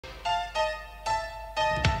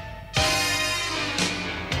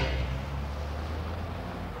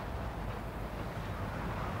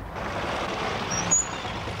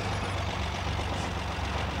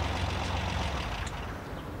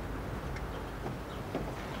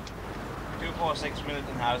246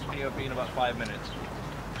 Milton House, POP in about 5 minutes.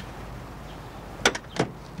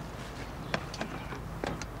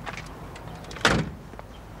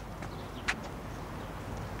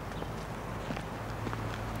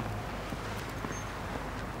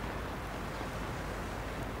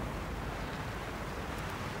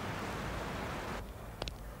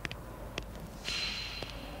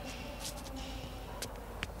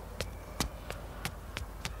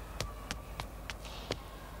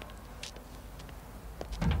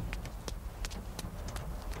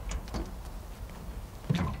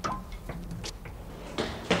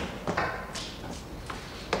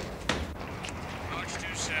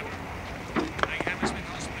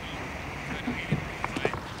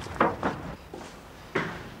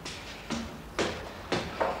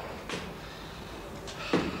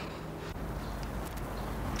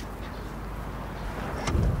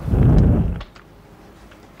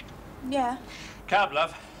 Yeah. Cab,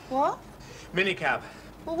 love. What? Minicab.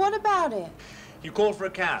 Well, what about it? You called for a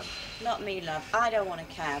cab. Not me, love. I don't want a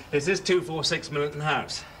cab. This is 246 Milton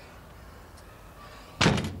House.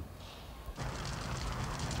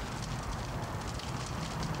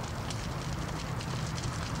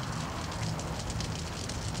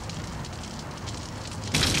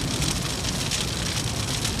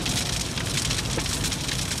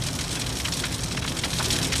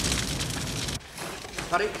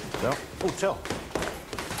 Paddy? Tell. Oh, tell.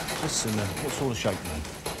 Listen, what sort of shape, man?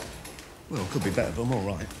 Well, could be better, but I'm all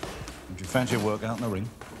right. Would you fancy a workout in the ring?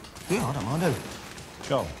 Yeah, I don't mind, do.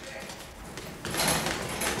 Charlie?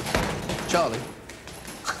 Charlie?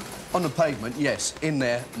 On the pavement, yes. In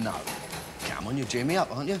there, no. Come on, you're gearing me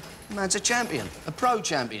up, aren't you? Man's a champion, a pro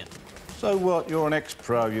champion. So what? You're an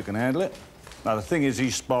ex-pro, you can handle it. Now, the thing is,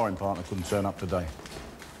 his sparring partner couldn't turn up today.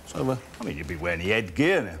 So, I mean, you'd be wearing the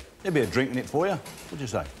headgear now. There'd be a drink in it for you. What'd you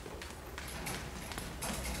say?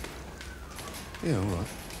 Yeah, all right.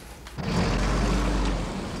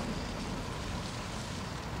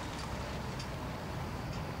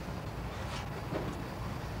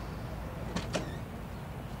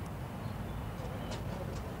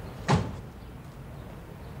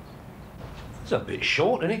 It's a bit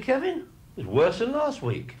short, isn't it, Kevin? It's worse than last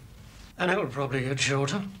week. And it'll probably get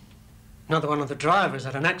shorter. Another one of the drivers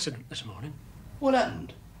had an accident this morning. What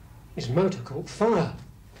happened? His motor caught fire.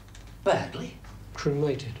 Badly?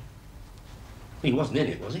 Cremated. He wasn't in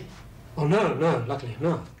it, was he? Oh, no, luckily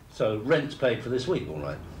not. So rent's paid for this week, all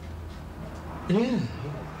right? Yeah.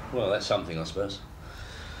 Well, that's something, I suppose.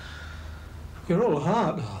 You're all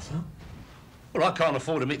heart, Arthur. Well, I can't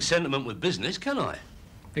afford to mix sentiment with business, can I?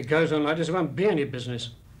 If it goes on like this, there won't be any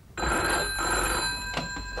business.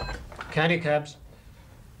 Candy cabs.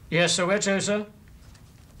 Yes, sir, where to, sir?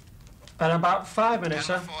 In about 5 minutes,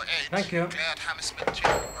 sir. Thank you.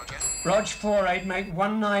 Rog 48, make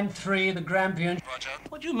 193, the Grampian. Roger.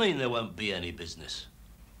 What do you mean there won't be any business?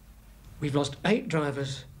 We've lost 8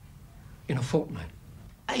 drivers in a fortnight.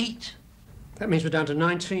 8? That means we're down to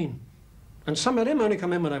 19. And some of them only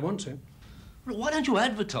come in when they want to. Well, why don't you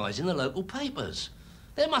advertise in the local papers?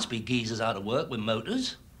 There must be geezers out of work with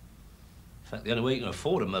motors. In fact, the only way you can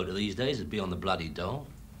afford a motor these days is be on the bloody dole.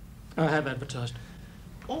 I have advertised.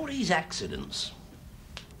 All these accidents.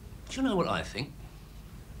 Do you know what I think?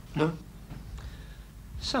 No?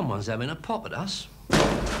 Someone's having a pop at us.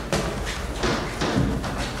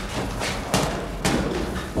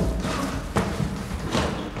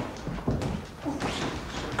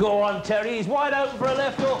 Go on, Terry. He's wide open for a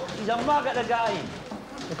left hook. He's a mug at the game.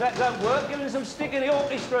 If that don't work, give him some stick in the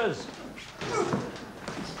orchestras.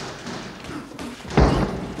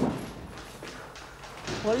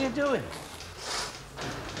 What are you doing?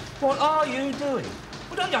 What are you doing?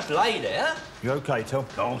 Well, don't just lay there. You OK, Till?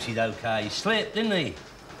 Of course he's OK. He slipped, didn't he?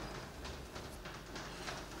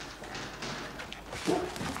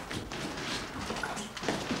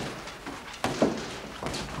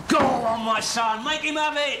 Go on, my son. Make him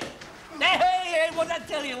have it. Hey, what'd I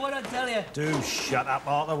tell you? What'd I tell you? Do shut up,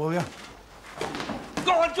 Arthur, will you?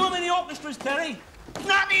 Go on, join in the orchestras, Terry.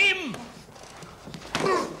 Nut him!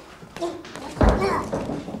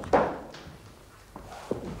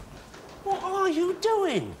 What are you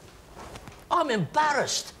doing? I'm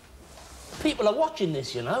embarrassed. People are watching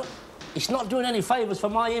this, you know. It's not doing any favours for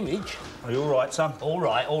my image. Are you all right, son? All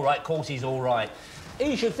right, of course he's all right.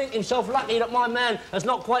 He should think himself lucky that my man has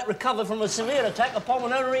not quite recovered from a severe attack of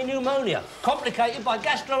pulmonary pneumonia, complicated by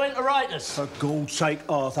gastroenteritis. For God's sake,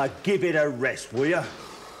 Arthur, give it a rest, will you?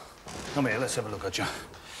 Come here, let's have a look at you.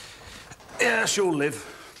 Yeah, she'll live.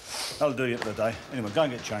 That'll do you for the day. Anyway, go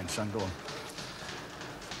and get changed, son. Go on.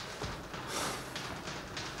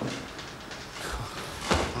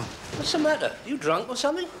 What's the matter? You drunk or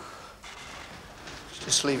something?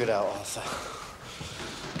 Just leave it out, Arthur.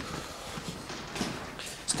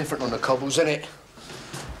 It's different on the cobbles, isn't it?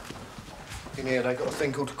 In here, they got a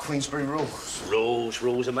thing called Queensberry rules.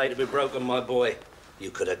 Rules are made to be broken, my boy.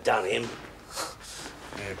 You could have done him.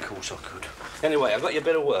 Yeah, of course I could. Anyway, I've got you a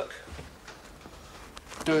bit of work.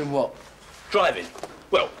 Doing what? Driving.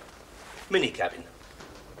 Well, mini-cabbing.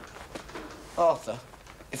 Arthur,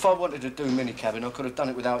 if I wanted to do mini-cabbing, I could have done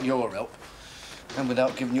it without your help. And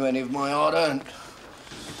without giving you any of my hard-earned.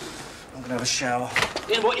 I'm gonna have a shower.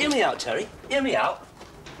 Yeah, well, hear me out, Terry. Hear me out.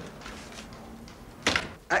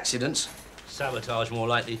 Accidents? Sabotage more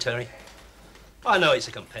likely, Terry. I know it's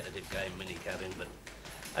a competitive game, mini-cabbing, but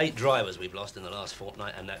 8 drivers we've lost in the last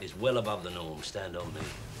fortnight, and that is well above the norm. Stand on me.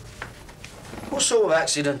 What sort of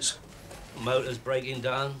accidents? Motors breaking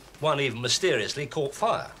down. One even mysteriously caught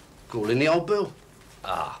fire. Calling the old bill.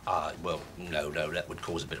 Well, no, that would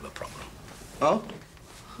cause a bit of a problem. Oh?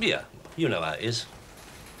 Yeah, you know how it is.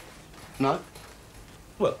 No?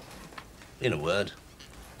 Well, in a word,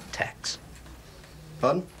 tax.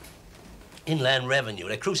 Pardon? Inland revenue.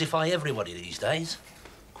 They crucify everybody these days.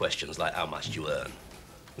 Questions like how much do you earn?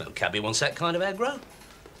 No cabbie wants that kind of aggro.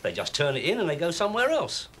 They just turn it in and they go somewhere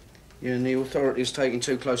else. Yeah, and the authorities taking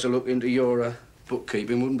too close a look into your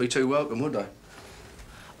bookkeeping wouldn't be too welcome, would they?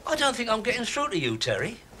 I don't think I'm getting through to you,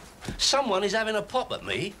 Terry. Someone is having a pop at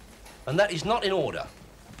me, and that is not in order.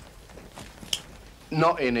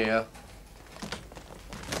 Not in here.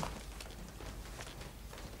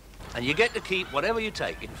 And you get to keep whatever you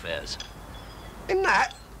take in fares. In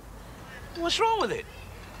that? What's wrong with it?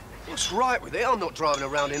 What's right with it? I'm not driving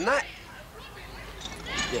around in that.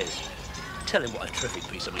 Yes. Tell him what a terrific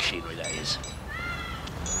piece of machinery that is.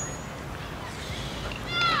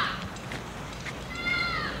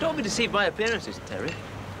 Don't be deceived by appearances, Terry.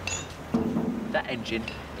 That engine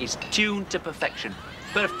is tuned to perfection.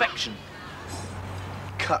 Perfection.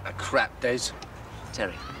 Cut the crap, Des.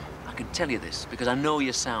 Terry, I can tell you this because I know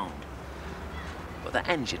your sound. But that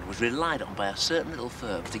engine was relied on by a certain little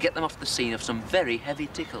firm to get them off the scene of some very heavy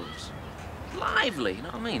tickles. Lively, you know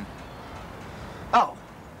what I mean? Oh.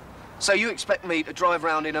 So you expect me to drive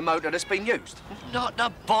around in a motor that's been used? Not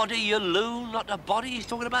the body, you loon. Not the body. He's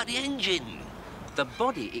talking about the engine. The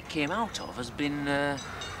body it came out of has been,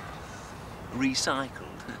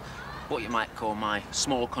 recycled. What you might call my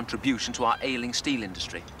small contribution to our ailing steel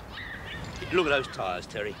industry. Look at those tyres,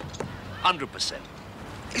 Terry. 100%.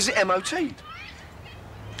 Is it MOT'd?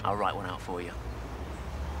 I'll write one out for you.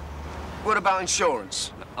 What about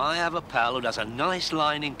insurance? I have a pal who does a nice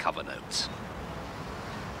line in cover notes.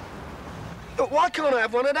 But why can't I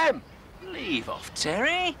have one of them? Leave off,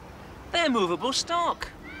 Terry. They're movable stock.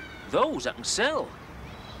 Those I can sell.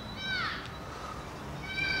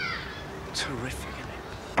 Terrific,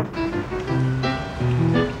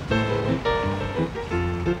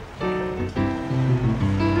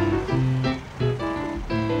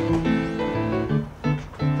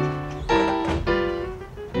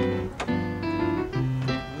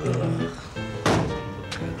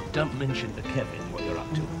 Don't mention to Kevin what you're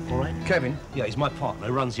up to, all right? Kevin? Yeah, he's my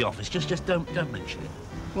partner, runs the office. Just don't mention it.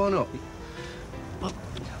 Why not? Well,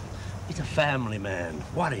 he's a family man.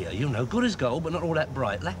 Warrior, you know, good as gold, but not all that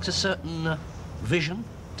bright. Lacks a certain vision.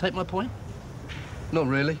 Take my point? Not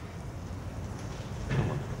really.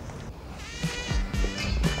 Come on.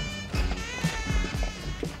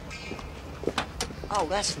 Oh,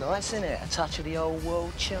 that's nice, isn't it? A touch of the old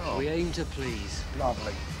world charm. We aim to please.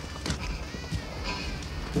 Lovely.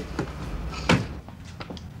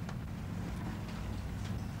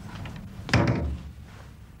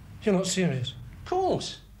 You're not serious? Of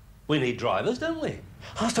course. We need drivers, don't we?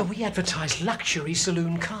 Arthur, we advertise luxury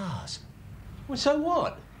saloon cars. Well, so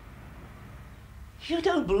what? You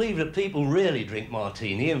don't believe that people really drink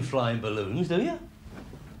martini and fly in balloons, do you?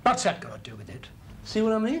 What's that got to do with it? See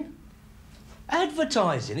what I mean?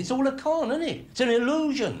 Advertising, it's all a con, isn't it? It's an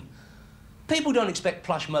illusion. People don't expect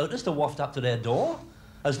plush motors to waft up to their door.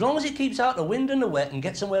 As long as it keeps out the wind and the wet and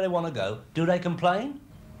gets them where they want to go, do they complain?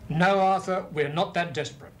 No, Arthur, we're not that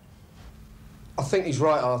desperate. I think he's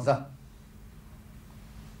right, Arthur.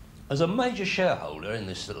 As a major shareholder in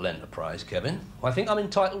this little enterprise, Kevin, I think I'm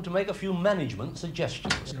entitled to make a few management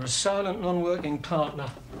suggestions. You're a silent, non-working partner.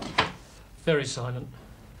 Very silent.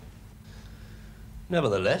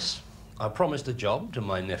 Nevertheless, I promised a job to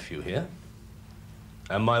my nephew here,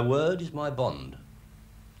 and my word is my bond.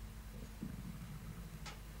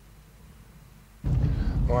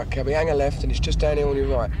 All right, Cabby, hang a left, and it's just down here on your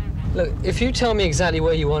right. Look, if you tell me exactly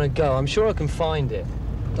where you want to go, I'm sure I can find it.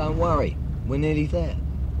 Don't worry, we're nearly there.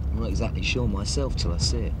 I'm not exactly sure myself till I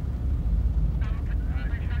see it.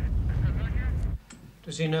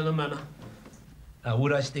 Does he know the manor?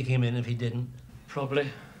 Would I stick him in if he didn't? Probably.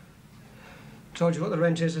 Told you what the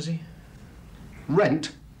rent is, has he?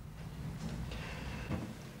 Rent?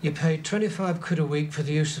 You pay 25 quid a week for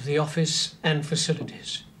the use of the office and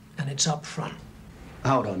facilities, and it's up front.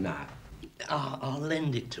 Hold on now. I'll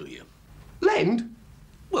lend it to you. Lend?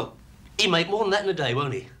 Well, he'll make more than that in a day,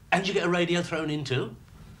 won't he? And you get a radio thrown in too.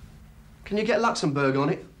 Can you get Luxembourg on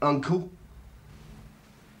it, Uncle?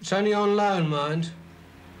 It's only on loan, mind.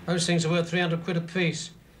 Those things are worth 300 quid apiece,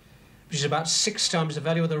 which is about 6 times the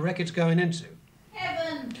value of the wreck it's going into.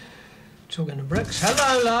 Kevin! Talking to bricks.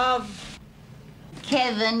 Hello, love.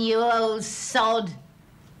 Kevin, you old sod.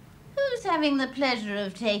 Who's having the pleasure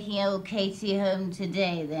of taking old Katie home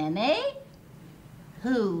today, then, eh?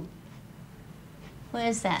 Who?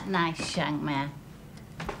 Where's that nice young man?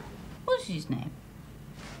 What's his name?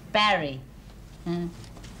 Barry.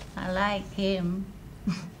 I like him.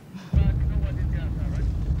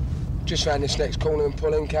 Just round this next corner and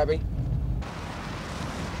pull in, cabby.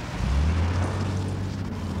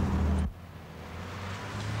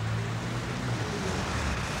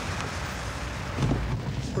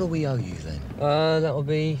 What do we owe you then? That'll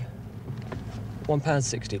be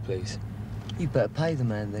 £1.60, please. You better pay the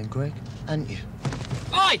man then, Greg, hadn't you?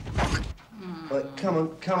 Oi! Come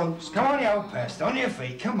on. Come on, you old pest. On your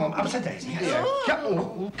feet. Come on. Up to Daisy. Yeah.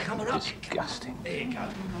 Come on up. Disgusting. There you go.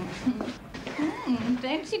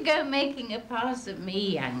 Don't you go making a pass at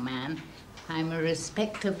me, young man. I'm a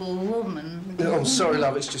respectable woman. Oh, I'm sorry,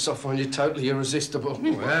 love. It's just I find you totally irresistible.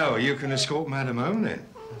 Well, you can escort Madam home then.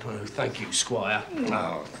 Oh, thank you, Squire.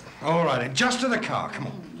 Oh, all right then. Just to the car. Come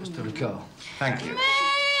on. Just to the car. Thank you.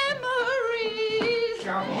 Memories.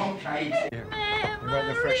 Come on, Kate. Where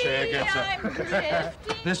the fresh air gets her.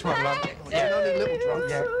 This one, love. Yeah, only little drunk.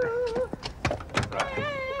 Yeah.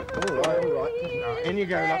 All right. In you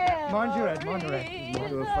go, love. Mind your head, mind your head.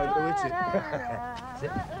 Mind your fate to hit it. That's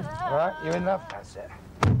it. All right, you in love? That's it.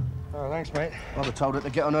 Oh, thanks, mate. I'd have told her to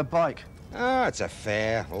get on her bike. Ah, it's a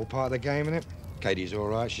fair. All part of the game, innit? Katie's all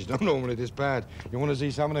right. She's not normally this bad. You want to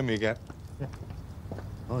see some of them you get?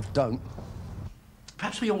 I don't.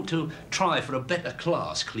 Perhaps we ought to try for a better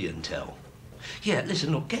class clientele. Yeah,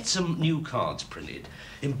 listen, look, get some new cards printed,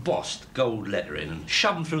 embossed gold lettering, and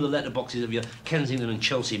shove them through the letterboxes of your Kensington and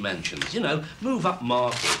Chelsea mansions. You know, move up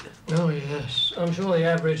market. Oh, yes. I'm sure the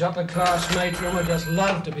average upper-class matron would just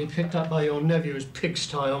love to be picked up by your nephew's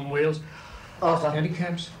pigsty on wheels. Arthur.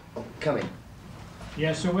 Handicaps? Come in.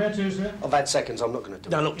 Yes, sir. Where to, sir? I've had seconds. I'm not going to do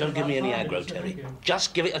it. No, look, don't give me any aggro, Terry.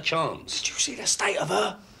 Just give it a chance. Did you see the state of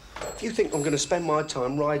her? If you think I'm going to spend my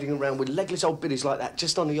time riding around with legless old biddies like that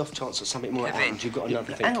just on the off chance that something might happen, you've got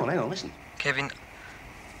another thing. Hang on, listen. Kevin,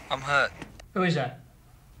 I'm hurt. Who is that?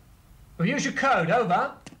 Well, use your code.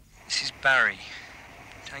 Over. This is Barry.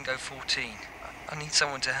 Tango 14. I need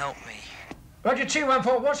someone to help me. Roger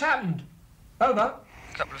 214. What's happened? Over.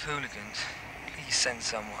 A couple of hooligans. Please send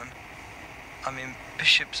someone. I'm in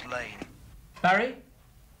Bishop's Lane. Barry?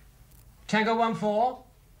 Tango 14.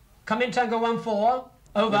 Come in, Tango 14.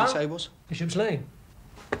 Over. What did you say was? Bishop's Lane.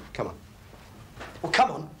 Come on. Well,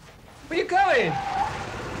 come on. Where are you going?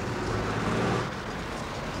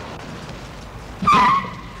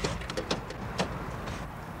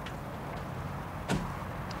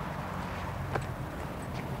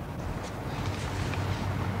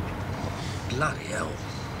 Bloody hell.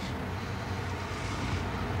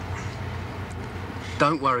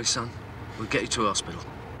 Don't worry, son. We'll get you to hospital.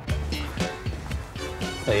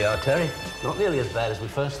 There you are, Terry. Not nearly as bad as we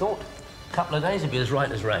first thought. A couple of days, it'd be as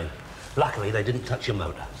right as rain. Luckily, they didn't touch your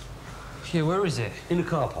motor. Yeah, where is it? In the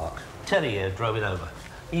car park. Terry here drove it over.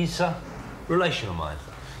 He's a relation of mine.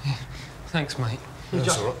 Yeah, thanks, mate. He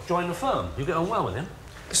just joined the firm. You get on well with him?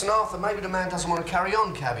 Listen, Arthur, maybe the man doesn't want to carry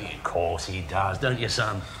on, cabby. Of course he does, don't you,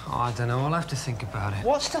 son? Oh, I don't know. I'll have to think about it.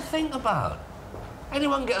 What's to think about?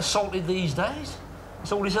 Anyone get assaulted these days?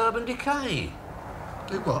 It's all this urban decay.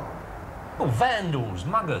 Do what? Well, vandals,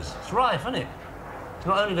 muggers. It's rife, isn't it? It's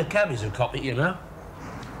not only the cabbies who cop it, you know.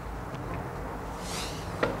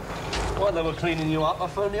 While they were cleaning you up, I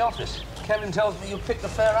phoned the office. Kevin tells me you picked the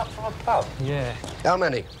fare up from a pub. Yeah. How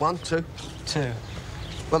many? 1, 2? 2.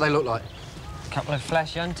 What do they look like? A couple of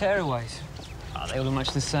flash young tearaways. Oh, they all look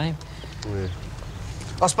much the same. Yeah.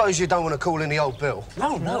 I suppose you don't want to call in the old bill?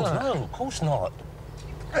 No, of course not.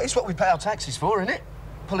 It's what we pay our taxes for, isn't it?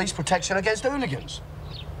 Police protection against hooligans.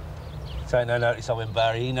 Take no notice of him,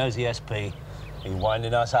 Barry. He knows the SP. He's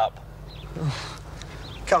winding us up.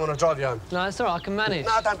 Come on, I'll drive you home. No, it's all right. I can manage.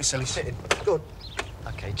 No, don't be silly. Sit in. Good.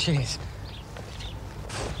 OK, cheers.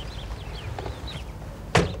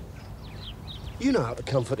 You know how to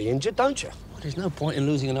comfort the injured, don't you? Well, there's no point in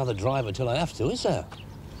losing another driver till I have to, is there?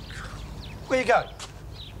 Where you going?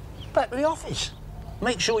 Back to the office.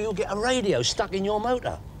 Make sure you get a radio stuck in your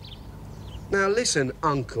motor. Now, listen,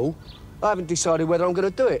 Uncle. I haven't decided whether I'm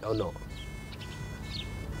going to do it or not.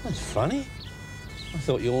 That's funny. I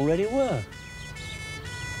thought you already were.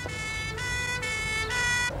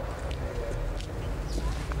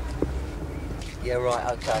 Yeah,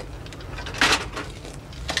 right, OK.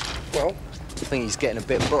 Well? I think he's getting a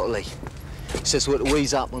bit bottly. He says we're to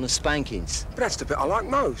wheeze up on the spankings. But that's the bit I like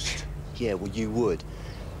most. Yeah, well, you would.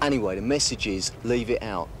 Anyway, the message is leave it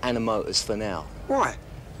out. Anna Motors for now. Why?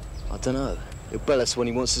 I don't know. He'll bell us when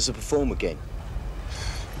he wants us to perform again.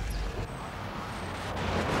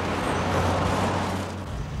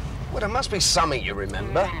 Well, there must be something you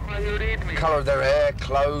remember. The colour of their hair,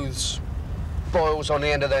 clothes, boils on the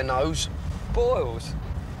end of their nose. Boils?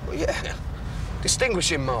 Well, yeah,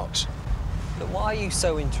 distinguishing marks. But why are you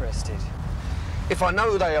so interested? If I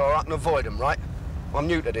know who they are, I can avoid them, right? I'm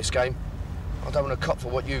new to this game. I don't want to cop for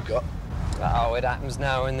what you got. Oh, it happens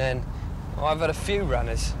now and then. Oh, I've had a few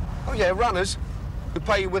runners. Oh, yeah, runners who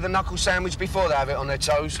pay you with a knuckle sandwich before they have it on their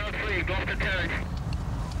toes.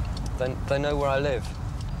 They know where I live.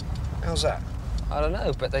 How's that? I don't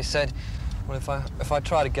know, but they said, well, if I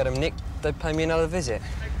try to get them nicked, they'd pay me another visit.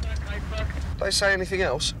 They say anything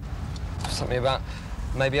else? Something about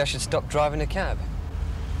maybe I should stop driving a cab.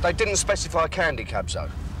 They didn't specify candy cabs, though.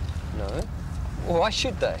 No? Well, why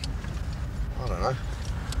should they? I don't know.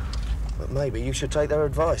 But maybe you should take their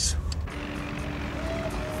advice.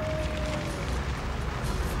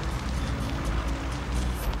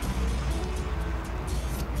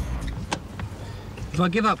 If I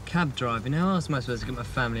give up cab driving, how else am I supposed to get my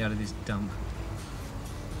family out of this dump?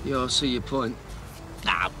 Yeah, I see your point.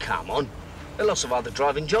 Now, come on. There are lots of other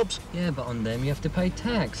driving jobs. Yeah, but on them you have to pay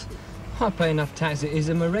tax. I pay enough tax as it is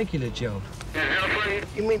in my regular job.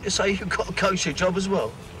 You mean to say you've got a kosher job as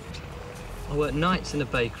well? I work nights in a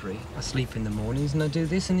bakery, I sleep in the mornings, and I do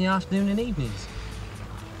this in the afternoon and evenings.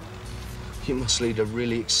 You must lead a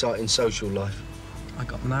really exciting social life. I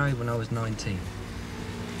got married when I was 19.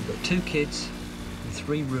 We've got 2 kids and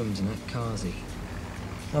 3 rooms in that Kazi.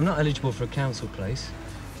 I'm not eligible for a council place,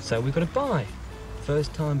 so we've got to buy.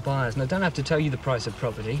 First-time buyers, and I don't have to tell you the price of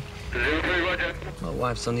property. My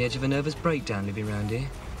wife's on the edge of a nervous breakdown living around here.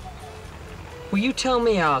 Will you tell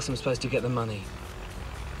me how else I'm supposed to get the money?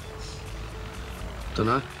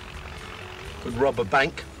 Dunno. Could rob a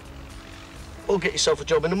bank. Or get yourself a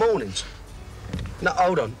job in the mornings. No,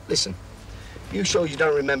 hold on, listen. You sure you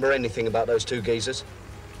don't remember anything about those 2 geezers?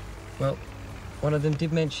 Well, one of them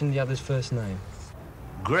did mention the other's first name.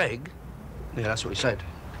 Greg? Yeah, that's what he said.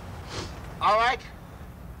 All right.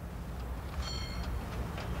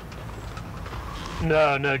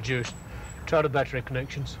 No juice. Try the battery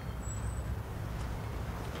connections.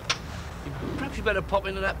 Perhaps you better pop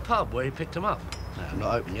into that pub where he picked him up. No, I'm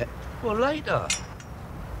not open yet. Well, later.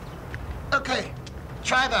 OK,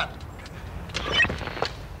 try that.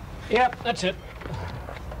 Yep, that's it.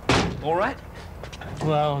 All right?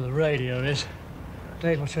 Well, the radio is.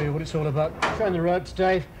 Dave will show you what it's all about. Turn the ropes,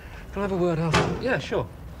 Dave. Can I have a word after? Yeah, sure.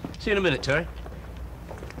 See you in a minute, Terry.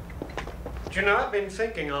 Do you know, I've been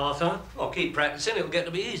thinking, Arthur. Well, keep practicing, it'll get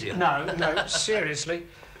to be easier. No, seriously.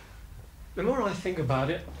 The more I think about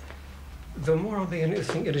it, the more I'm beginning to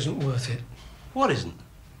think it isn't worth it. What isn't?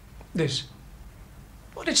 This.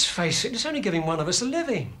 Well, let's face it, it's only giving one of us a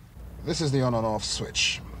living. This is the on and off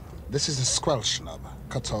switch. This is the squelch knob.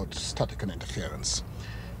 Cuts out static and interference.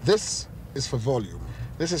 This is for volume.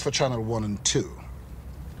 This is for channel 1 and 2.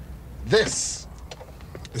 This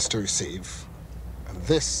is to receive, and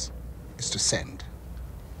this is to send.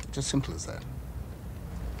 It's as simple as that.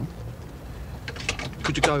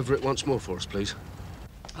 Could you go over it once more for us, please?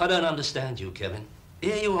 I don't understand you, Kevin.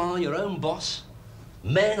 Here you are, your own boss,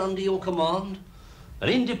 men under your command, an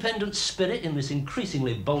independent spirit in this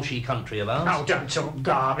increasingly bolshy country of ours. Oh, don't talk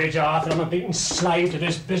garbage, Arthur. I'm a beaten slave to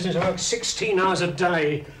this business. I work 16 hours a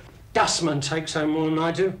day. Dustman takes home more than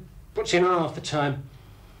I do. Puts in half the time.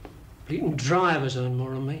 Bleating drivers earn more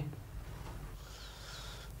than me.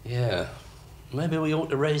 Yeah, maybe we ought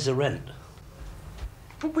to raise the rent.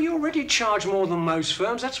 But we already charge more than most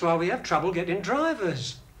firms. That's why we have trouble getting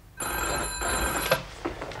drivers.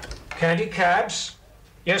 Candy cabs.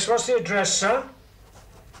 Yes, what's the address, sir?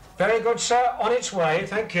 Very good, sir. On its way,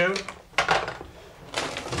 thank you.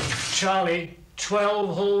 Charlie,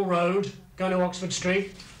 12 Hall Road, going to Oxford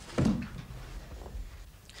Street.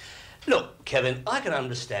 Look, Kevin, I can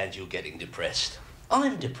understand you getting depressed.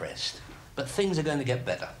 I'm depressed, but things are going to get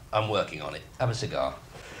better. I'm working on it. Have a cigar.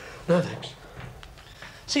 No, thanks.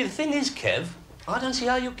 See, the thing is, Kev, I don't see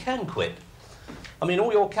how you can quit. I mean,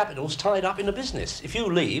 all your capital's tied up in the business. If you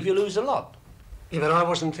leave, you lose a lot. Yeah, but I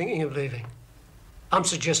wasn't thinking of leaving. I'm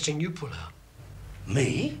suggesting you pull out.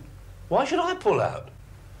 Me? Why should I pull out?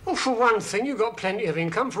 Well, for one thing, you've got plenty of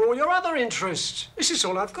income for all your other interests. This is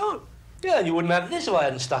all I've got. Yeah, and you wouldn't have this if I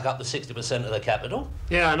hadn't stuck up the 60% of the capital.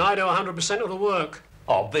 Yeah, and I do 100% of the work.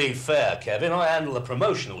 Oh, be fair, Kevin. I handle the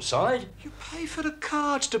promotional side. You pay for the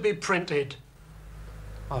cards to be printed.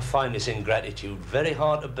 I find this ingratitude very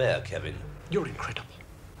hard to bear, Kevin. You're incredible.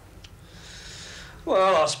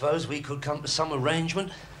 Well, I suppose we could come to some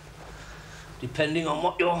arrangement, depending on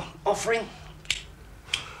what you're offering.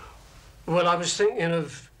 Well, I was thinking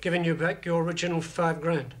of giving you back your original $5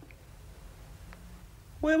 grand.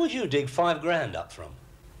 Where would you dig $5 grand up from?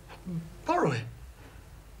 Borrow it.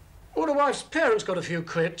 Well, the wife's parents got a few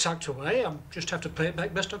quid tucked away. I just have to pay it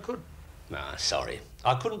back best I could. Nah, sorry.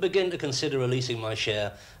 I couldn't begin to consider releasing my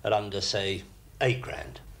share at under, say, $8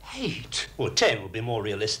 grand. 8? Well, 10 would be more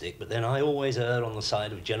realistic, but then I always err on the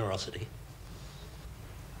side of generosity.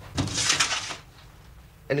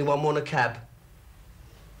 Anyone want a cab?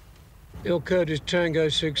 Your code is Tango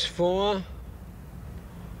 64.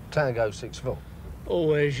 Tango 64.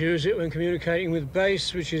 Always use it when communicating with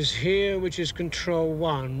base, which is here, which is Control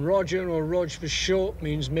 1. Roger, or Rog for short,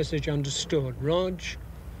 means message understood. Rog?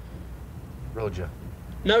 Roger.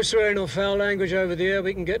 No swearing or foul language over the air,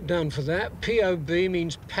 we can get done for that. POB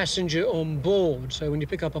means passenger on board, so when you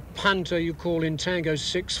pick up a punter, you call in Tango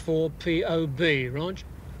 64 POB, Rog?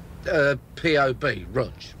 POB,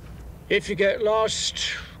 Rog. If you get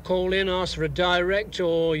lost, call in, ask for a direct,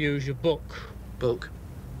 or use your book. Book?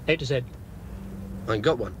 A to Z. I ain't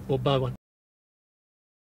got one. Or buy one.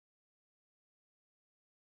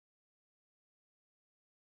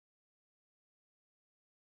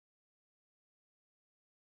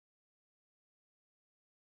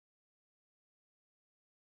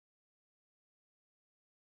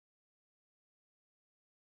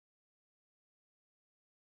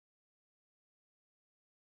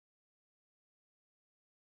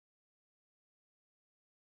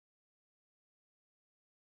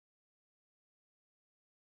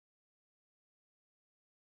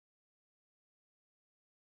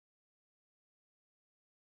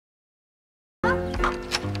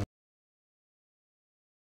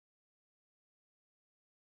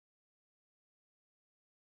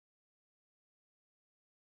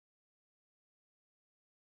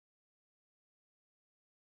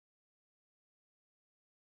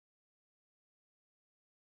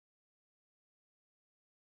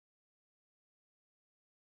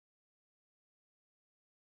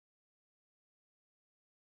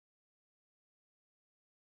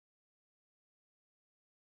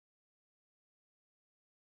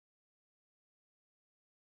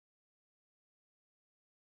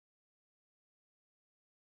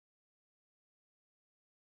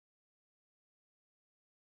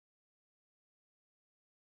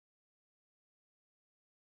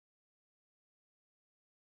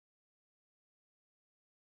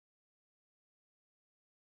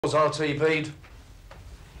 Was RTP'd?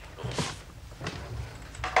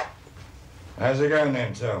 How's it going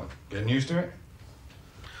then, Tom? Getting used to it?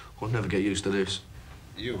 I'll never get used to this.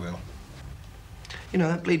 You will. You know,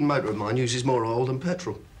 that bleeding motor of mine uses more oil than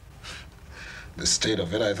petrol. The state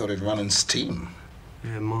of it, I thought it'd run on steam.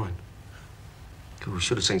 Yeah, mine. God, we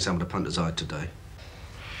should have seen some of the punters I had today.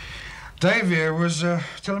 Dave here was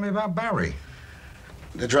telling me about Barry.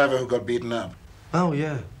 The driver who got beaten up. Oh,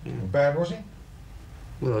 yeah. Bad, was he?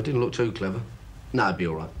 Well, I didn't look too clever. No, it'd be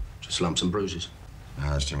all right. Just lumps and bruises.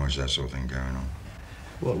 No, there's too much of that sort of thing going on.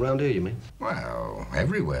 What, round here, you mean? Well,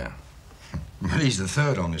 everywhere. But he's the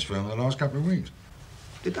third on this film in the last couple of weeks.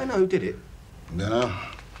 Did they know who did it? No.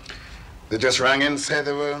 They just rang in and said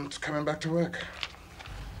they weren't coming back to work.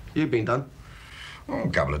 You've been done? Oh, a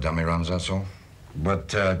couple of dummy runs, that's all. But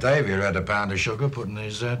Dave here had a pound of sugar put in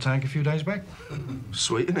his tank a few days back.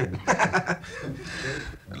 Sweet, isn't it?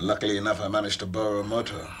 Luckily enough, I managed to borrow a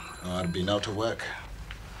motor. Or I'd been out of work.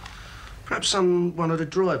 Perhaps one of the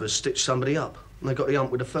drivers stitched somebody up and they got the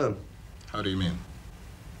hump with the firm. How do you mean?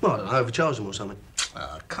 Well, I don't know, overcharged them or something.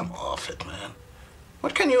 Ah, come off it, man.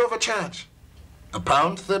 What can you overcharge?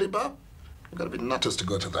 £1, 30 bob? You've got to be nutters to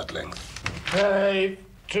go to that length. Hey,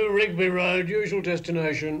 to Rigby Road, usual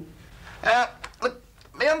destination. Look,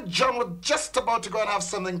 me and John were just about to go and have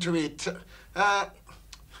something to eat.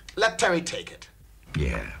 Let Terry take it.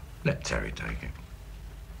 Yeah, let Terry take it.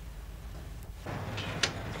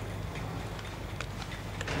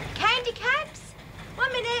 Candy cabs?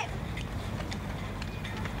 1 minute.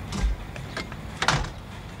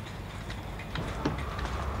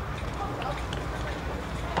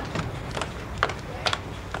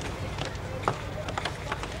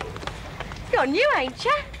 You're new, ain't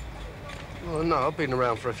you? Well, no, I've been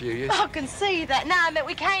around for a few years. I can see that. Now I met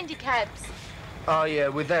with candy cabs. Oh, yeah,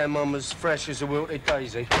 with them, I'm as fresh as a wilted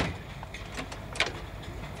daisy.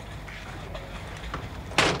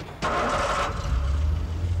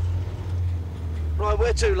 Right,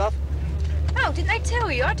 where to, love? Oh, didn't they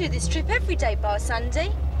tell you? I do this trip every day by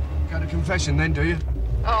Sunday. Go to confession then, do you?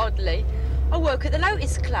 Hardly. I work at the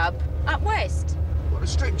Lotus Club, up west. What, a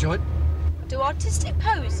strip joint? I do artistic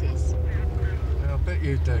poses. Yeah, I bet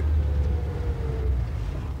you do.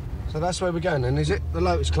 So that's where we're going then, is it? The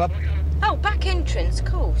Lotus Club? Oh, back entrance, of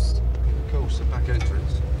course. Of course, the back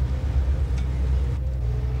entrance.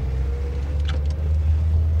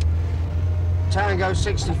 Tango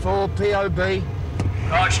 64, POB.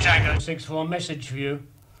 Large Tango 64, message for you.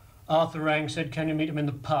 Arthur rang, said, can you meet him in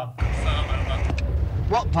the pub? Confirm over.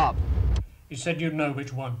 What pub? He said you'd know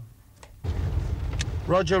which one.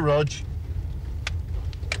 Roger, Rog.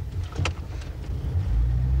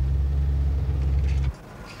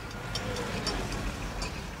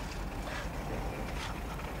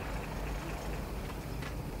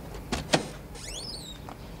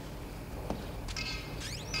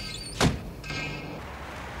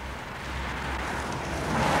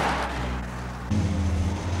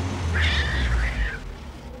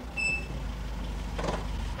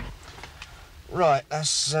 Right,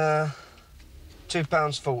 that's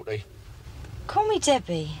 £2.40. Call me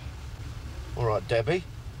Debbie. All right, Debbie.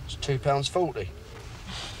 It's £2.40.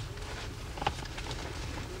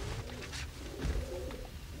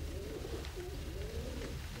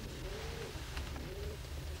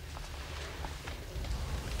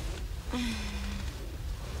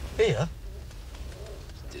 Here?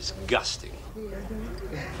 Disgusting.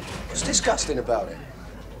 What's disgusting about it?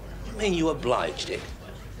 You mean you obliged it?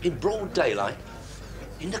 In broad daylight?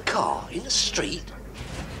 In the car? In the street?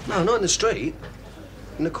 No, not in the street.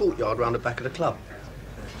 In the courtyard round the back of the club.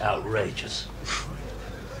 Outrageous.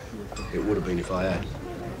 It would have been if I had.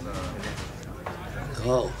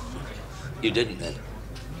 Oh, you didn't then?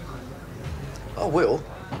 I will.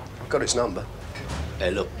 I've got its number.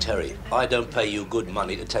 Hey, look, Terry, I don't pay you good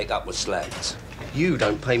money to take up with slags. You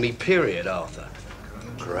don't pay me, period, Arthur.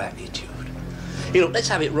 Gratitude. You know, let's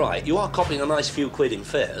have it right. You are copping a nice few quid in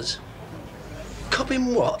fares.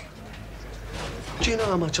 Copping what? Do you know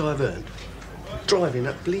how much I've earned? Driving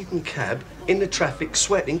that bleeding cab, in the traffic,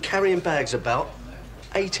 sweating, carrying bags about.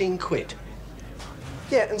 18 quid.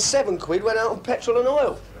 Yeah, and 7 quid went out on petrol and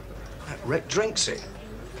oil. That wreck drinks it.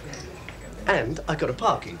 And I got a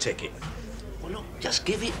parking ticket. Well, look, just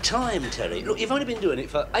give it time, Terry. Look, you've only been doing it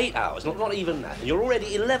for 8 hours, not even that, and you're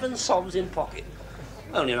already 11 sobs in pocket.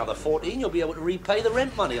 Only another 14, you'll be able to repay the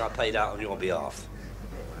rent money I paid out on your behalf.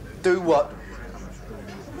 Do what?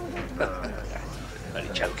 Only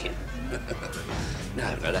joking.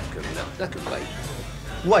 No, that could wait.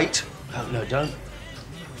 Wait? Oh, no, don't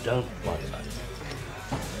worry about it.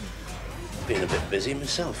 Been a bit busy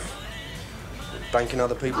myself. Banking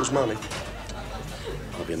other people's money.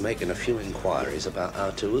 I've been making a few inquiries about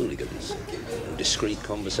our two hooligans. A discreet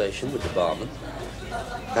conversation with the barman.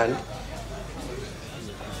 And?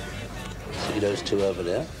 See those two over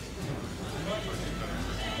there?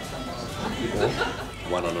 Well,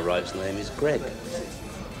 one on the right's name is Greg.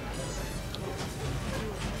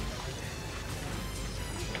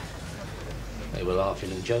 They were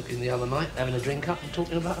laughing and joking the other night, having a drink up and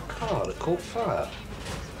talking about a car that caught fire.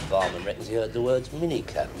 The barman reckons he heard the words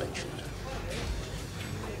minicab mentioned.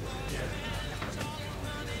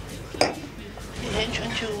 Yeah,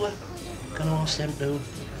 aren't you going to ask them to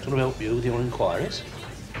sort of help you with your inquiries?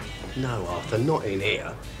 No, Arthur, not in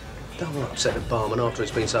here. Don't want to upset the barman after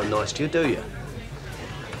it's been so nice to you, do you?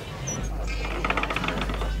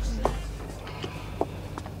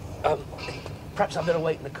 Perhaps I'd better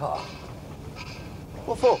wait in the car.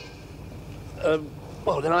 What for?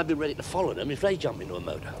 Well, then I'd be ready to follow them if they jump into a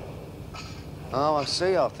motor. Oh, I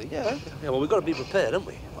see, Arthur, yeah. Yeah, well, we've got to be prepared, haven't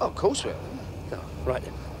we? Oh, of course we have. No, right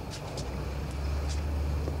then.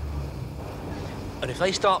 And if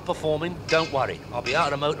they start performing, don't worry. I'll be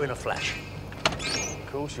out of the motor in a flash. Of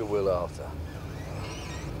course you will, Arthur.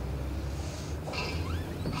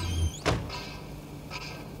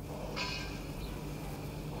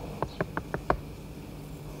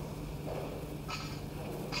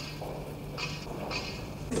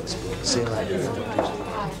 See you later.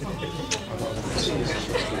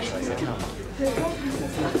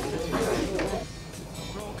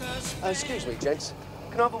 Excuse me, gents.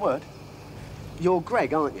 Can I have a word? You're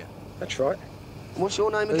Greg, aren't you? That's right. What's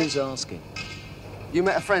your name again? Who's asking? You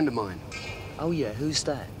met a friend of mine. Oh, yeah, who's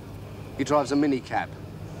that? He drives a minicab.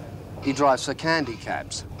 He drives for candy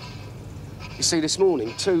cabs. You see, this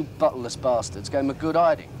morning, 2 buttleless bastards gave him a good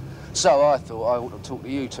hiding. So I thought I ought to talk to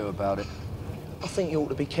you two about it. I think you ought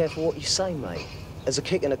to be careful what you say, mate. There's a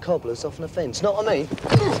kick in a cobbler's off an offence, know what I mean?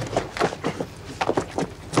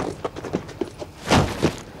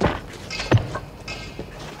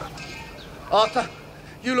 Arthur,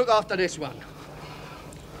 you look after this one.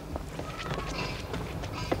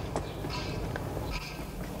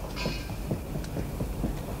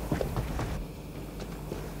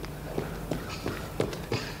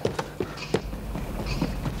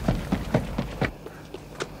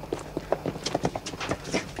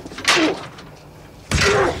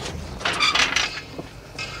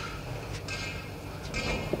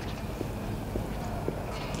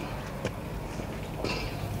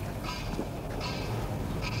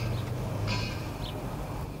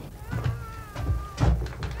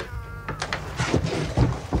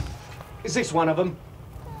 Is this one of them?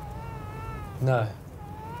 No.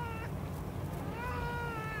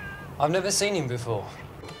 I've never seen him before.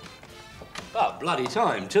 Oh, bloody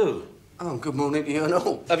time, too. Oh, good morning to you and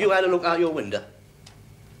all. Have you had a look out your window?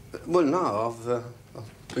 Well, no,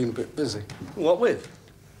 I've been a bit busy. What with?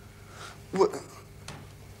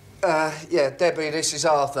 Yeah, Debbie, this is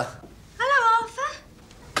Arthur. Hello,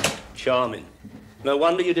 Arthur. Charming. No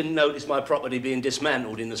wonder you didn't notice my property being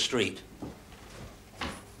dismantled in the street.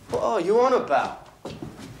 What are you on about?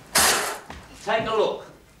 Take a look.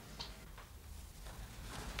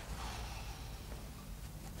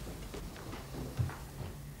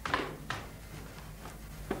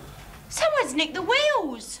 Someone's nicked the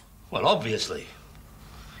wheels. Well, obviously.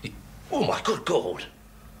 Oh, my good God.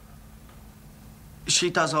 She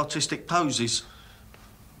does artistic poses.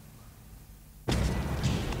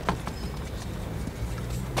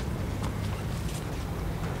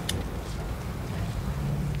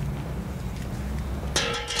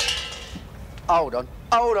 Hold on,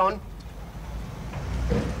 hold on.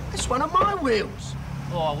 It's one of my wheels.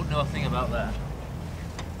 Oh, I wouldn't know a thing about that.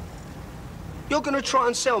 You're going to try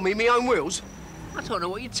and sell me my own wheels? I don't know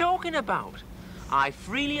what you're talking about. I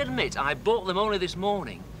freely admit I bought them only this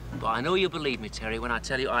morning. But I know you'll believe me, Terry, when I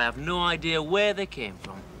tell you I have no idea where they came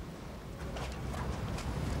from.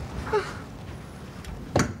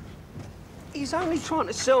 He's only trying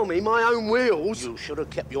to sell me my own wheels. You should have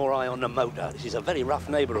kept your eye on the motor. This is a very rough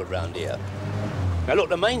neighbourhood round here. Now, look,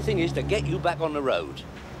 the main thing is to get you back on the road.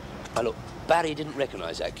 Now, look, Barry didn't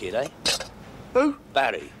recognise that kid, eh? Who?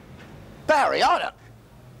 Barry. Barry, I don't...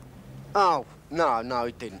 Oh, no,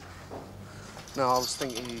 he didn't. No, I was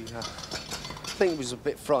thinking he was a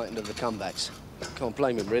bit frightened of the comebacks. Can't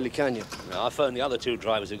blame him, really, can you? Now, I phoned the other two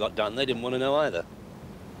drivers who got done. They didn't want to know either.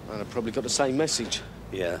 And they probably got the same message.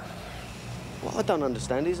 Yeah. What I don't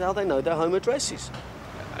understand is how they know their home addresses.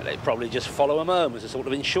 They probably just follow them home as a sort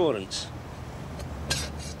of insurance.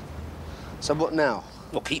 So what now?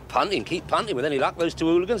 Well, keep punting. With any luck, those two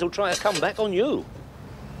hooligans will try a comeback on you.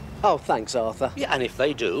 Oh, thanks, Arthur. Yeah, and if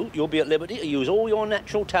they do, you'll be at liberty to use all your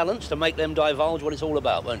natural talents to make them divulge what it's all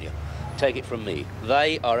about, won't you? Take it from me.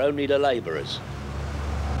 They are only the labourers.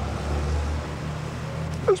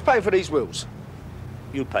 Who's paying for these wheels?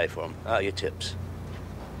 You pay for them. Out of your tips.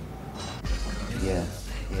 Yeah,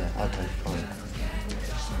 okay, fine.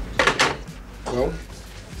 Well?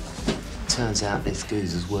 Turns out this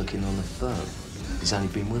geezer's working on the firm. He's only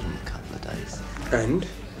been with them a couple of days. And?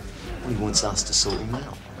 He wants us to sort him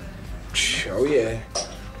out. Oh, yeah.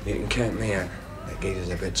 You can count me out. That geezer's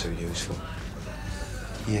a bit too useful.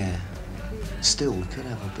 Yeah. Still, we could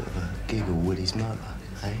have a bit of a giggle with his motor,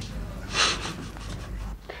 eh?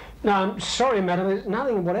 No, I'm sorry, madam. There's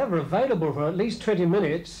nothing whatever available for at least 20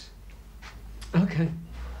 minutes. OK.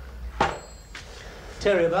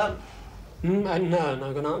 Terry about? No,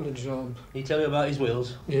 I've gone out on a job. He tell you about his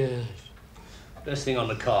wheels? Yes. Best thing on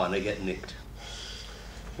the car and they get nicked.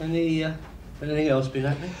 Anything else been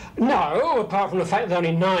happening? No, apart from the fact that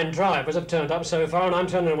only 9 drivers have turned up so far and I'm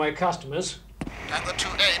turning away customers. Tango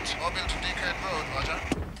 28, mobile to Deacon Road, Roger.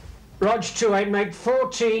 Rog 28, make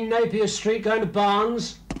 14 Napier Street, going to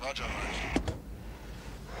Barnes. Roger,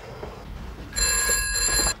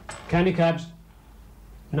 Candy cabs.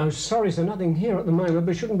 No, sorry, sir, nothing here at the moment,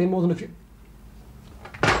 but it shouldn't be more than a few...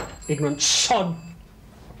 Ignorant sod.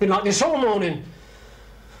 Been like this all morning.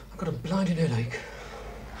 I've got a blinding headache.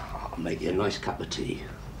 I'll make you a nice cup of tea.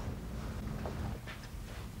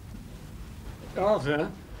 Arthur,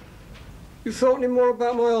 you thought any more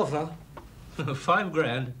about my offer? $5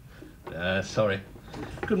 grand? Sorry.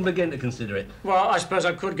 Couldn't begin to consider it. Well, I suppose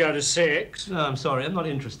I could go to 6. No, I'm sorry, I'm not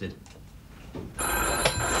interested.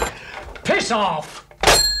 Piss off!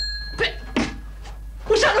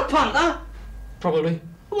 Was that a punter? Probably.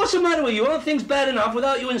 What's the matter with you? Aren't things bad enough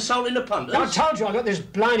without you insulting the punters? I told you I got this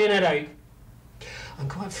blinding headache. And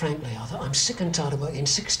quite frankly, Arthur, I'm sick and tired of working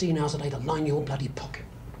 16 hours a day to line your bloody pocket.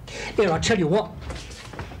 Here, I tell you what.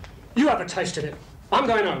 You have a taste of it. I'm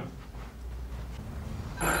going home.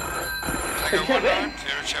 Tango 1-9,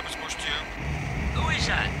 clear at Shepherd's Bush 2. Who is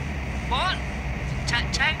that? What?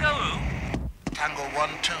 Tango who? Tango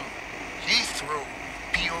 1-2. Heathrow.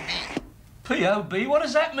 POB. POB? What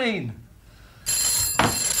does that mean?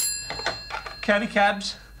 County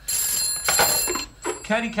cabs.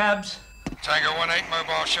 County cabs. Tango 1-8,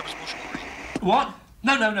 mobile Shepherd's Bush 3. What?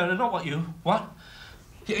 No, not what you. What?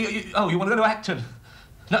 Oh, you want to go to Acton?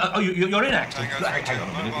 No, oh, you're in Acton. Hang on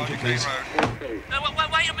a minute, would you please? No,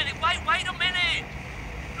 wait a minute, wait a minute!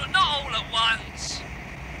 Not all at once!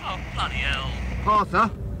 Oh, bloody hell. Arthur,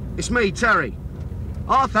 it's me, Terry.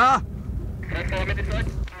 Arthur!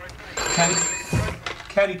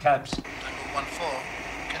 County cabs. Tango 1-4.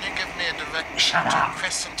 Can you give me a direction Shut to up!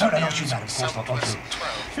 Crescent No, Mews, shoot that, of course not. Southwest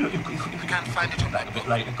 12? You can't find it on that a bit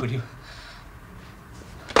later, could you?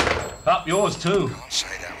 Up yours, too. Can't say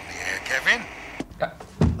that on the air, Kevin.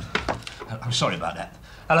 I'm sorry about that.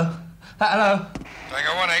 Hello? Hello?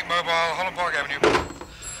 Tango 1-8, mobile Holland Park Avenue.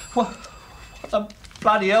 What the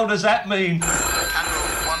bloody hell does that mean? Tango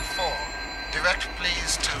 1-4. Direct,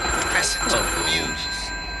 please, to Crescent Mews.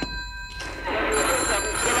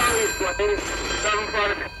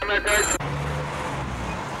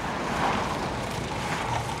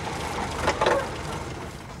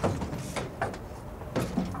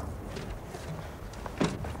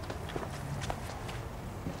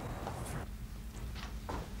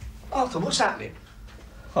 Arthur, what's happening?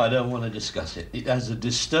 I don't want to discuss it. It has a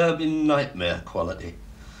disturbing nightmare quality.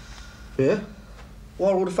 Yeah? Why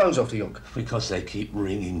are all the phones off the Yonk? Because they keep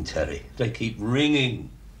ringing, Terry. They keep ringing.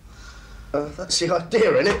 That's the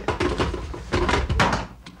idea, innit?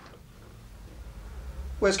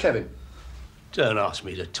 Where's Kevin? Don't ask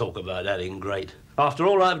me to talk about that ingrate. After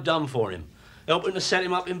all I've done for him, helping to set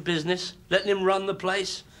him up in business, letting him run the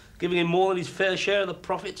place, giving him more than his fair share of the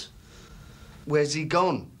profits. Where's he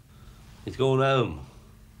gone? He's gone home.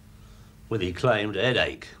 With he claimed a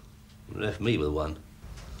headache. And left me with one.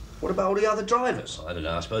 What about all the other drivers? I don't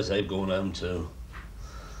know, I suppose they've gone home too.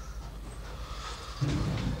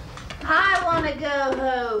 I want to go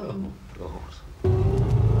home. Oh,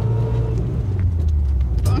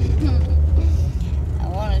 I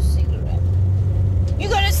want a cigarette. You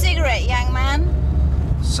got a cigarette, young man?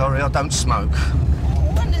 Sorry, I don't smoke.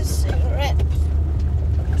 I want a cigarette.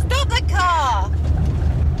 Stop the car!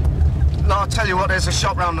 No, I'll tell you what, there's a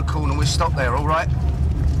shop round the corner. We'll stop there, all right?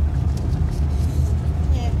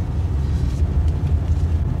 Yeah.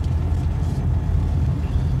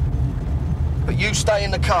 But you stay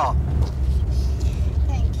in the car.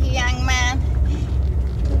 Thank you, young man.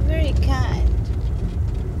 You're very kind.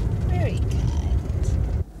 Very kind.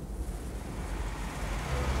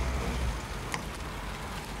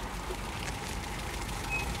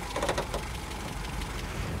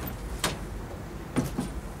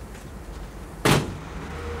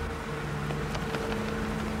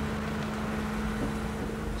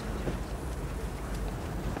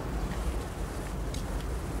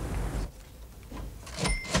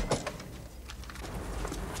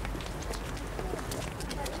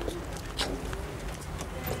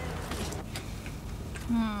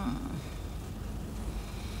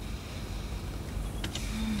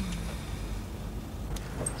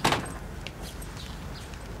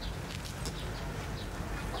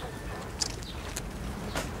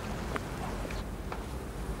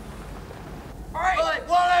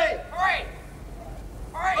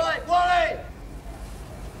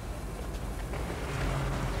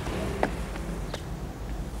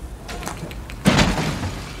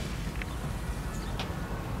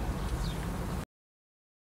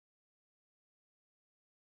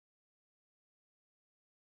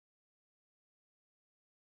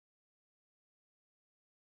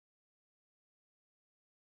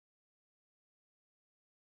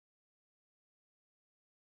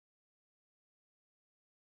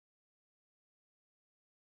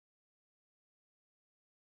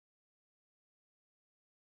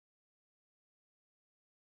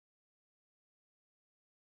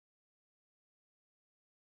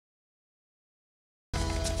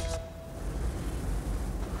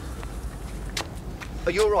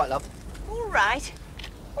 Are you all right, love? All right.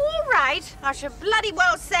 All right. I should bloody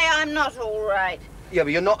well say I'm not all right. Yeah,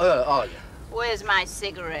 but you're not hurt, are you? Where's my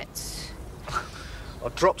cigarettes? I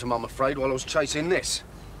dropped them, I'm afraid, while I was chasing this.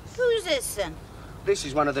 Who's this, then? This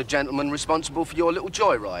is one of the gentlemen responsible for your little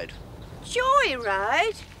joyride.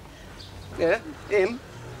 Joyride? Yeah, him.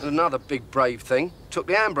 And another big brave thing took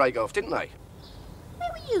the handbrake off, didn't they? Where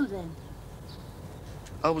were you, then?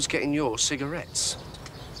 I was getting your cigarettes.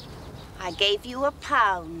 I gave you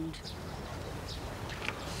 £1.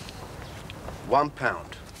 £1.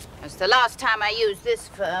 That's the last time I used this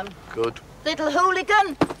firm. Good. Little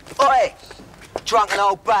hooligan. Oi! Drunken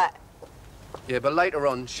old bat. Yeah, but later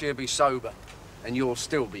on, she'll be sober, and you'll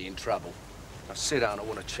still be in trouble. Now sit down, I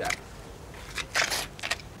want to chat.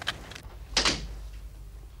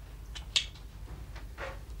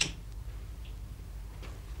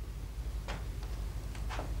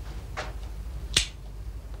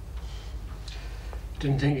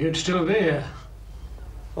 Didn't think you'd still be here.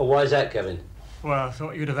 Well, why is that, Kevin? Well, I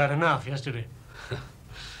thought you'd have had enough yesterday.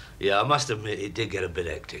 Yeah, I must admit, it did get a bit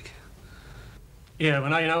hectic. Yeah, well,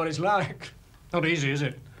 now you know what it's like. Not easy, is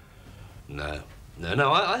it? No.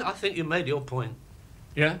 I think you made your point.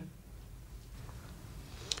 Yeah?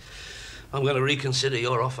 I'm going to reconsider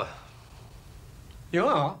your offer. You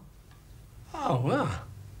are? Oh, well,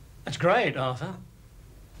 that's great, Arthur.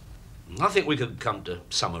 I think we could come to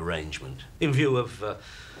some arrangement in view of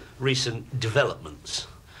recent developments.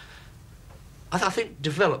 I think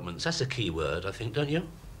developments, that's a key word, I think, don't you?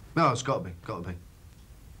 No, it's got to be.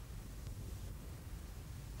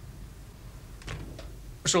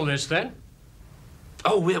 What's all this, then?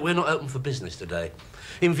 Oh, we're not open for business today.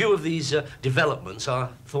 In view of these developments, I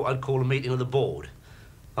thought I'd call a meeting of the board,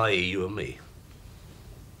 i.e. you and me.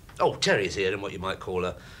 Oh, Terry's here in what you might call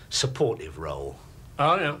a supportive role.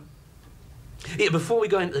 Oh, yeah. Yeah, before we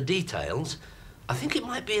go into the details, I think it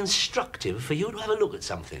might be instructive for you to have a look at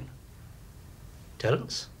something.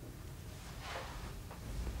 Terence?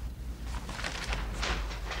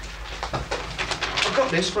 I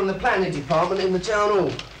got this from the planning department in the town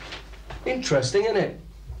hall. Interesting, isn't it?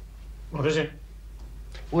 What is it?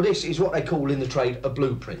 Well, this is what they call in the trade a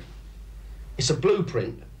blueprint. It's a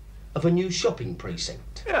blueprint of a new shopping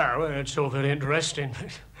precinct. Yeah, well, it's all very interesting.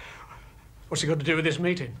 What's it got to do with this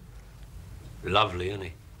meeting? Lovely, isn't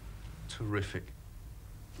he? Terrific.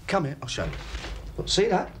 Come here, I'll show you. Look, see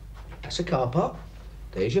that? That's a car park.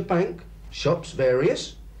 There's your bank, shops,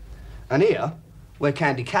 various. And here, where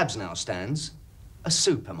Candy Cabs now stands, a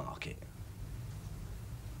supermarket.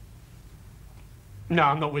 No,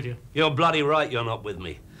 I'm not with you. You're bloody right you're not with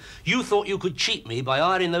me. You thought you could cheat me by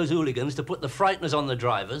hiring those hooligans to put the frighteners on the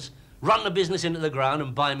drivers, run the business into the ground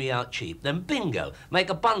and buy me out cheap. Then bingo, make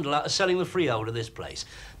a bundle out of selling the freehold of this place.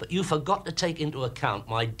 But you forgot to take into account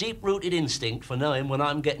my deep-rooted instinct for knowing when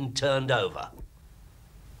I'm getting turned over.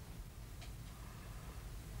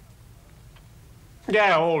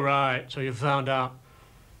 Yeah, all right, so you found out.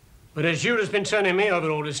 But it's you that's been turning me over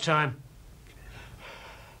all this time.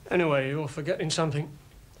 Anyway, you're forgetting something.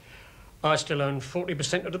 I still own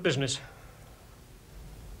 40% of the business.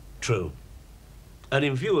 True. And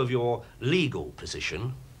in view of your legal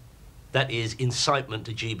position, that is incitement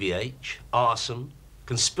to GBH, arson,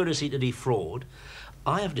 conspiracy to defraud,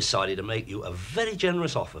 I have decided to make you a very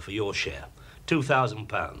generous offer for your share,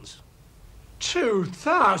 £2,000.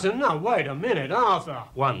 2,000? Now, wait a minute, Arthur.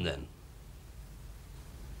 One, then.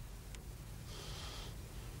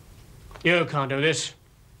 You can't do this.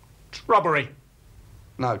 It's robbery.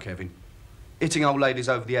 No, Kevin. Hitting old ladies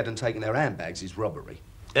over the head and taking their handbags is robbery.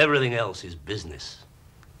 Everything else is business.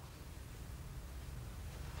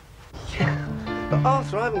 But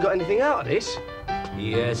Arthur, I haven't got anything out of this.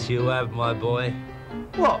 Yes, you have, my boy.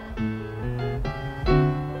 What?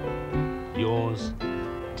 Yours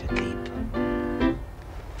to keep.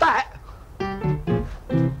 That?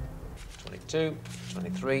 22,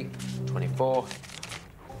 23, 24,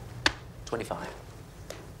 25.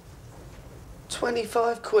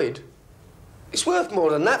 25 quid? It's worth more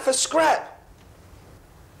than that for scrap.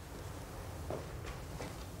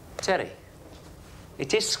 Terry,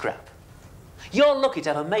 it is scrap. You're lucky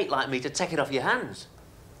to have a mate like me to take it off your hands.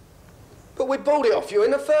 But we bought it off you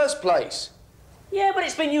in the first place. Yeah, but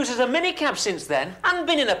it's been used as a minicab since then, and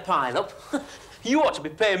been in a pile-up. You ought to be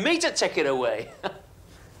paying me to take it away.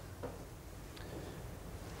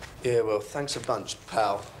 Yeah, well, thanks a bunch,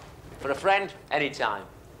 pal. For a friend, any time.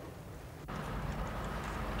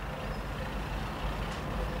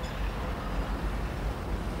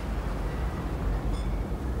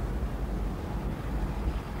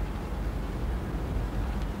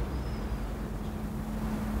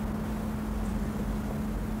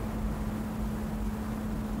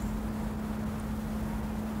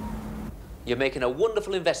 You're making a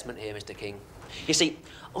wonderful investment here, Mr. King. You see,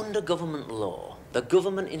 under government law, the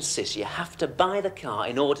government insists you have to buy the car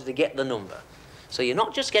in order to get the number. So you're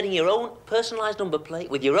not just getting your own personalised number plate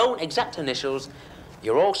with your own exact initials,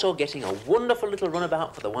 you're also getting a wonderful little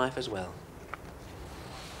runabout for the wife as well.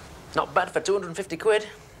 Not bad for 250 quid.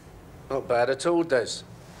 Not bad at all, Des.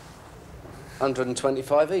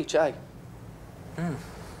 125 each, eh?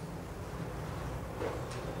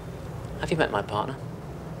 Have you met my partner?